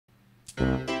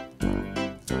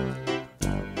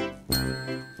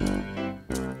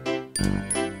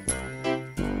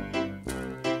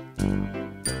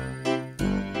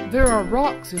There are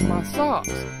rocks in my socks,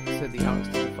 said the ox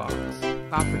to the fox.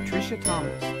 By Patricia,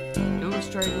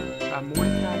 illustrated by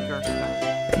Mordecai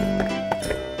Gerstein.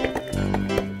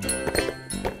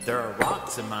 There are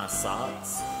rocks in my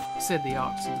socks, said the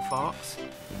ox to the fox.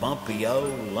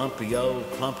 Bumpy-o, lumpy-o,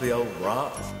 clumpy-o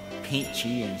rocks,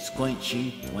 pinchy and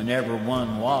squinchy. Whenever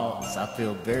one walks, I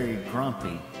feel very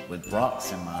grumpy with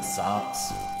rocks in my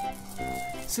socks.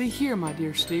 See here, my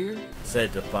dear steer,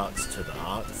 said the fox to the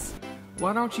ox.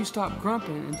 Why don't you stop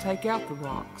grumping and take out the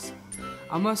rocks?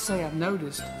 I must say I've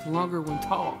noticed the longer one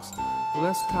talks, the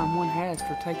less time one has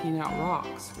for taking out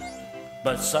rocks.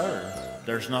 But sir,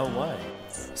 there's no way,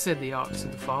 said the ox to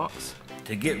the fox,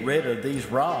 to get rid of these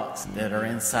rocks that are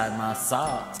inside my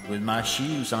socks with my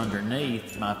shoes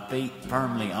underneath, my feet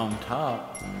firmly on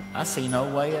top. I see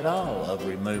no way at all of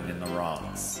removing the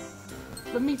rocks.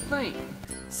 Let me think,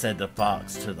 said the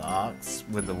fox to the ox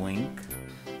with a wink.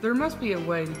 There must be a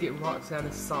way to get rocks out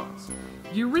of socks.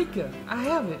 Eureka! I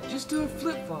have it! Just do a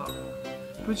flip-flop.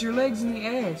 Put your legs in the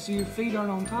air so your feet aren't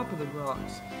on top of the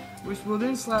rocks, which will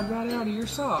then slide right out of your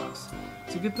socks.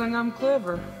 It's a good thing I'm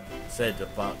clever, said the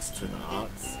fox to the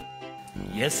ox.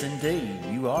 Yes, indeed,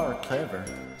 you are clever,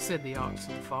 said the ox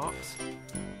to the fox.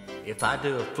 If I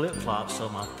do a flip-flop so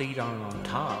my feet aren't on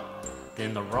top,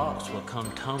 then the rocks will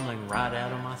come tumbling right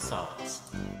out of my socks.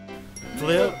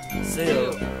 Flip,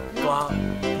 silk, flop,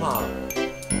 plop.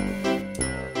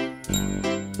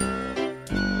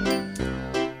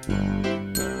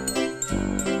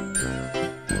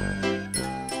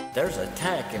 There's a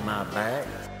tack in my back,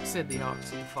 said the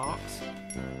ox to the fox.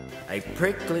 A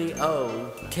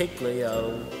prickly-o,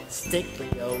 tickly-o,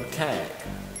 stickly-o tack.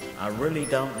 I really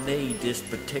don't need this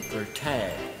particular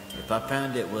tack. If I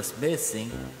found it was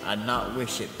missing, I'd not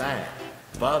wish it back.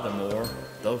 Furthermore,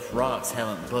 those rocks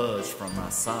haven't budged from my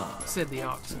socks, said the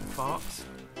ox to the fox.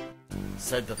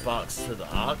 Said the fox to the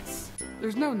ox.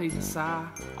 There's no need to sigh.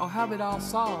 I'll have it all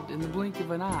solved in the blink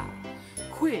of an eye.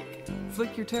 Quick,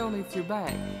 flick your tail neath your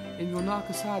back, and you'll knock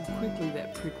aside quickly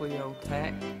that prickly old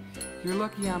tack. You're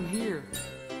lucky I'm here,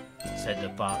 said the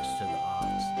fox to the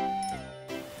ox.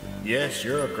 Yes,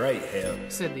 you're a great help,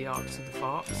 said the ox to the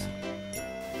fox.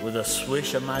 With a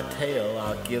swish of my tail,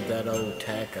 I'll give that old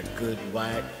tack a good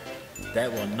whack.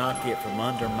 That will knock it from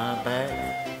under my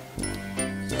back.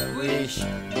 Swish,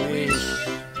 swish,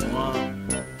 one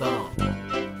thump.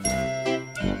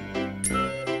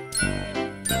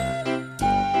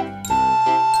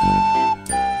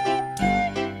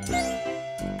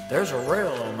 There's a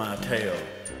rail on my tail,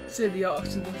 said the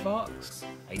ox to the fox.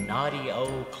 A naughty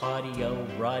old, cloddy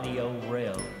old, roddy old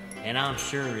rail. And I'm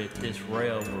sure if this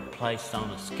rail were placed on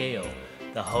a scale,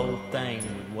 the whole thing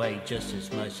would weigh just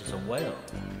as much as a whale.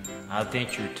 I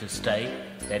venture to state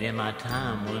that in my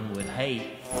time one would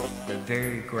hate the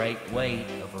very great weight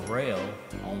of a rail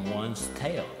on one's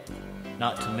tail,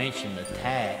 not to mention the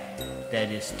tack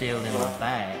that is still in my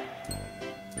back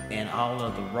and all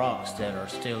of the rocks that are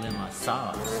still in my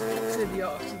socks, said the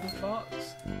ox to the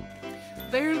fox.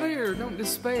 There, don't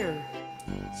despair,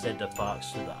 said the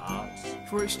fox to the ox.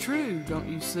 For it's true, don't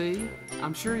you see?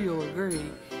 I'm sure you'll agree.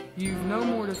 You've no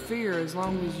more to fear as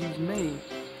long as you've me.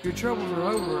 Your troubles are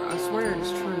over, I swear it's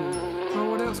true. For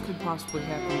what else could possibly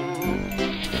happen to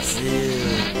you?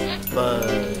 Zip,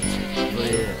 budge,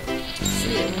 flip,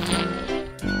 zip.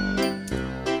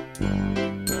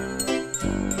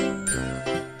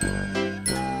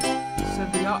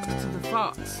 Said the ox to the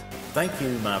fox. Thank you,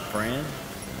 my friend,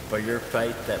 for your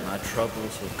faith that my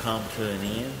troubles will come to an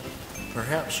end.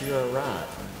 Perhaps you are right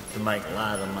to make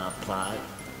light of my plight,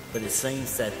 but it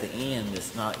seems that the end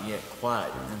is not yet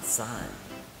quite in sight.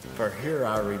 For here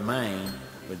I remain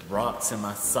with rocks in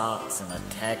my socks and a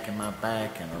tack in my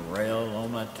back and a rail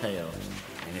on my tail.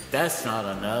 And if that's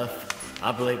not enough,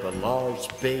 I believe a large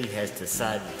bee has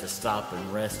decided to stop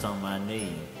and rest on my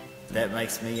knee. That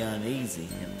makes me uneasy,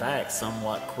 in fact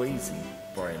somewhat queasy,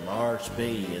 for a large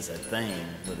bee is a thing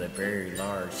with a very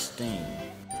large sting,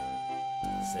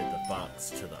 said the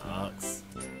fox to the ox.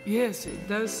 Yes, it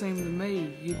does seem to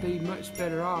me you'd be much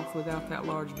better off without that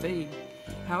large bee.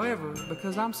 However,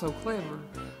 because I'm so clever,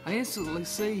 I instantly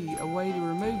see a way to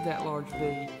remove that large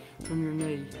bee from your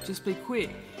knee. Just be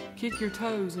quick. Kick your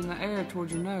toes in the air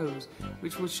toward your nose,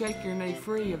 which will shake your knee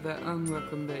free of that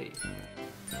unwelcome bee.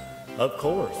 Of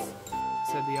course,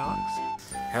 said the ox.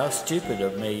 How stupid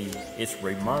of me. It's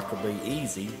remarkably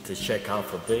easy to shake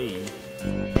off a bee.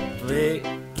 Flick,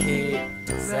 kick,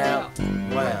 zap,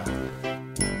 wow.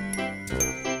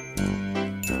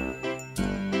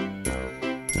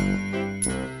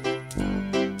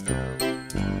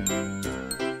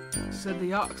 said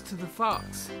the ox to the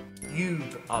fox.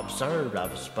 You've observed,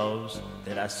 I suppose,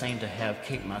 that I seem to have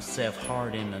kicked myself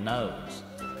hard in the nose.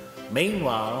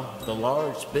 Meanwhile, the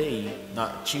large bee,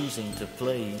 not choosing to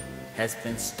flee, has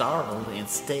been startled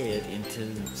instead into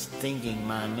stinging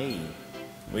my knee,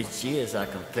 which is, I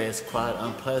confess, quite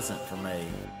unpleasant for me.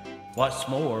 What's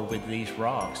more, with these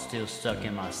rocks still stuck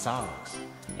in my socks,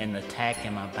 and the tack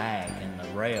in my back, and the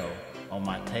rail on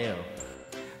my tail,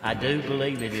 I do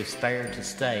believe it is fair to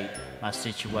state my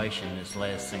situation is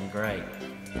less than great.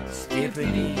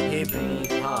 Skippity,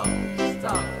 hippity, hop,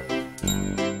 stop.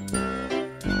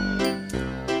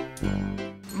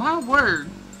 My word,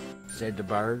 Said the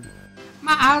bird.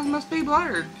 my eyes must be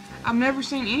blurred. I've never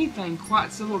seen anything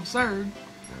quite so absurd.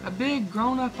 A big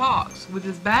grown-up ox with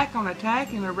his back on a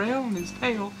tack and a rail on his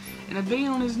tail and a bee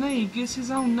on his knee gets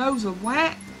his own nose a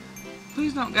whack.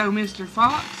 Please don't go, Mr.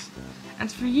 Fox.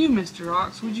 As for you, Mr.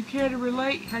 Ox, would you care to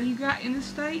relate how you got in this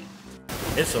state?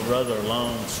 It's a rather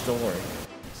long story.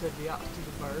 Said the ox to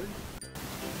the bird.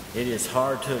 It is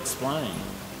hard to explain.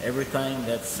 Everything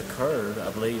that's occurred, I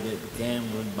believe it began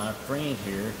with my friend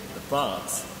here, the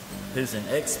fox, who's an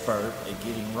expert at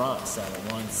getting rocks out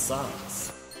of one's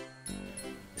socks.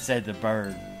 Said the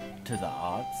bird to the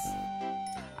ox.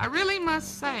 I really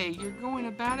must say you're going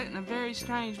about it in a very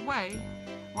strange way.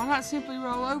 Why not simply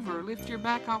roll over, lift your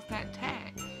back off that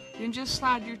tack, then just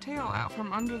slide your tail out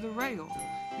from under the rail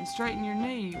and straighten your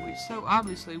knee, which so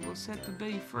obviously will set the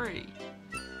bee free.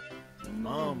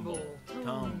 Mumble,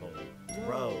 tumble,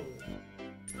 roll.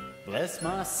 Bless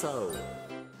my soul.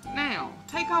 Now,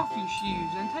 take off your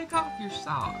shoes and take off your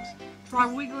socks. Try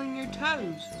wiggling your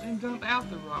toes and dump out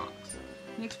the rocks.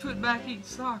 Next, put back each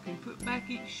sock and put back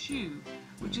each shoe,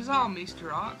 which is all,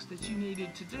 Mr. Ox, that you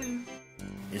needed to do.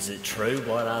 Is it true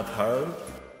what I've heard?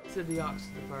 Said the ox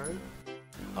to the bird.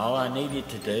 All I needed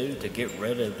to do to get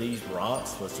rid of these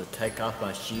rocks was to take off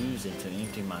my shoes and to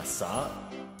empty my sock?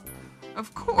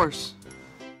 Of course.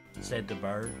 Said the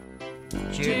bird.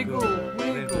 Jiggle,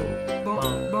 wiggle,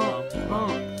 bump, bump,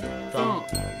 bump, thump,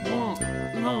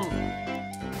 wump, lump.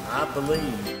 I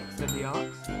believe Said the ox.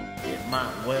 it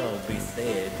might well be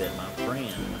said that my friend,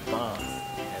 the fox,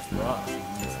 has rocks in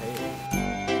his head.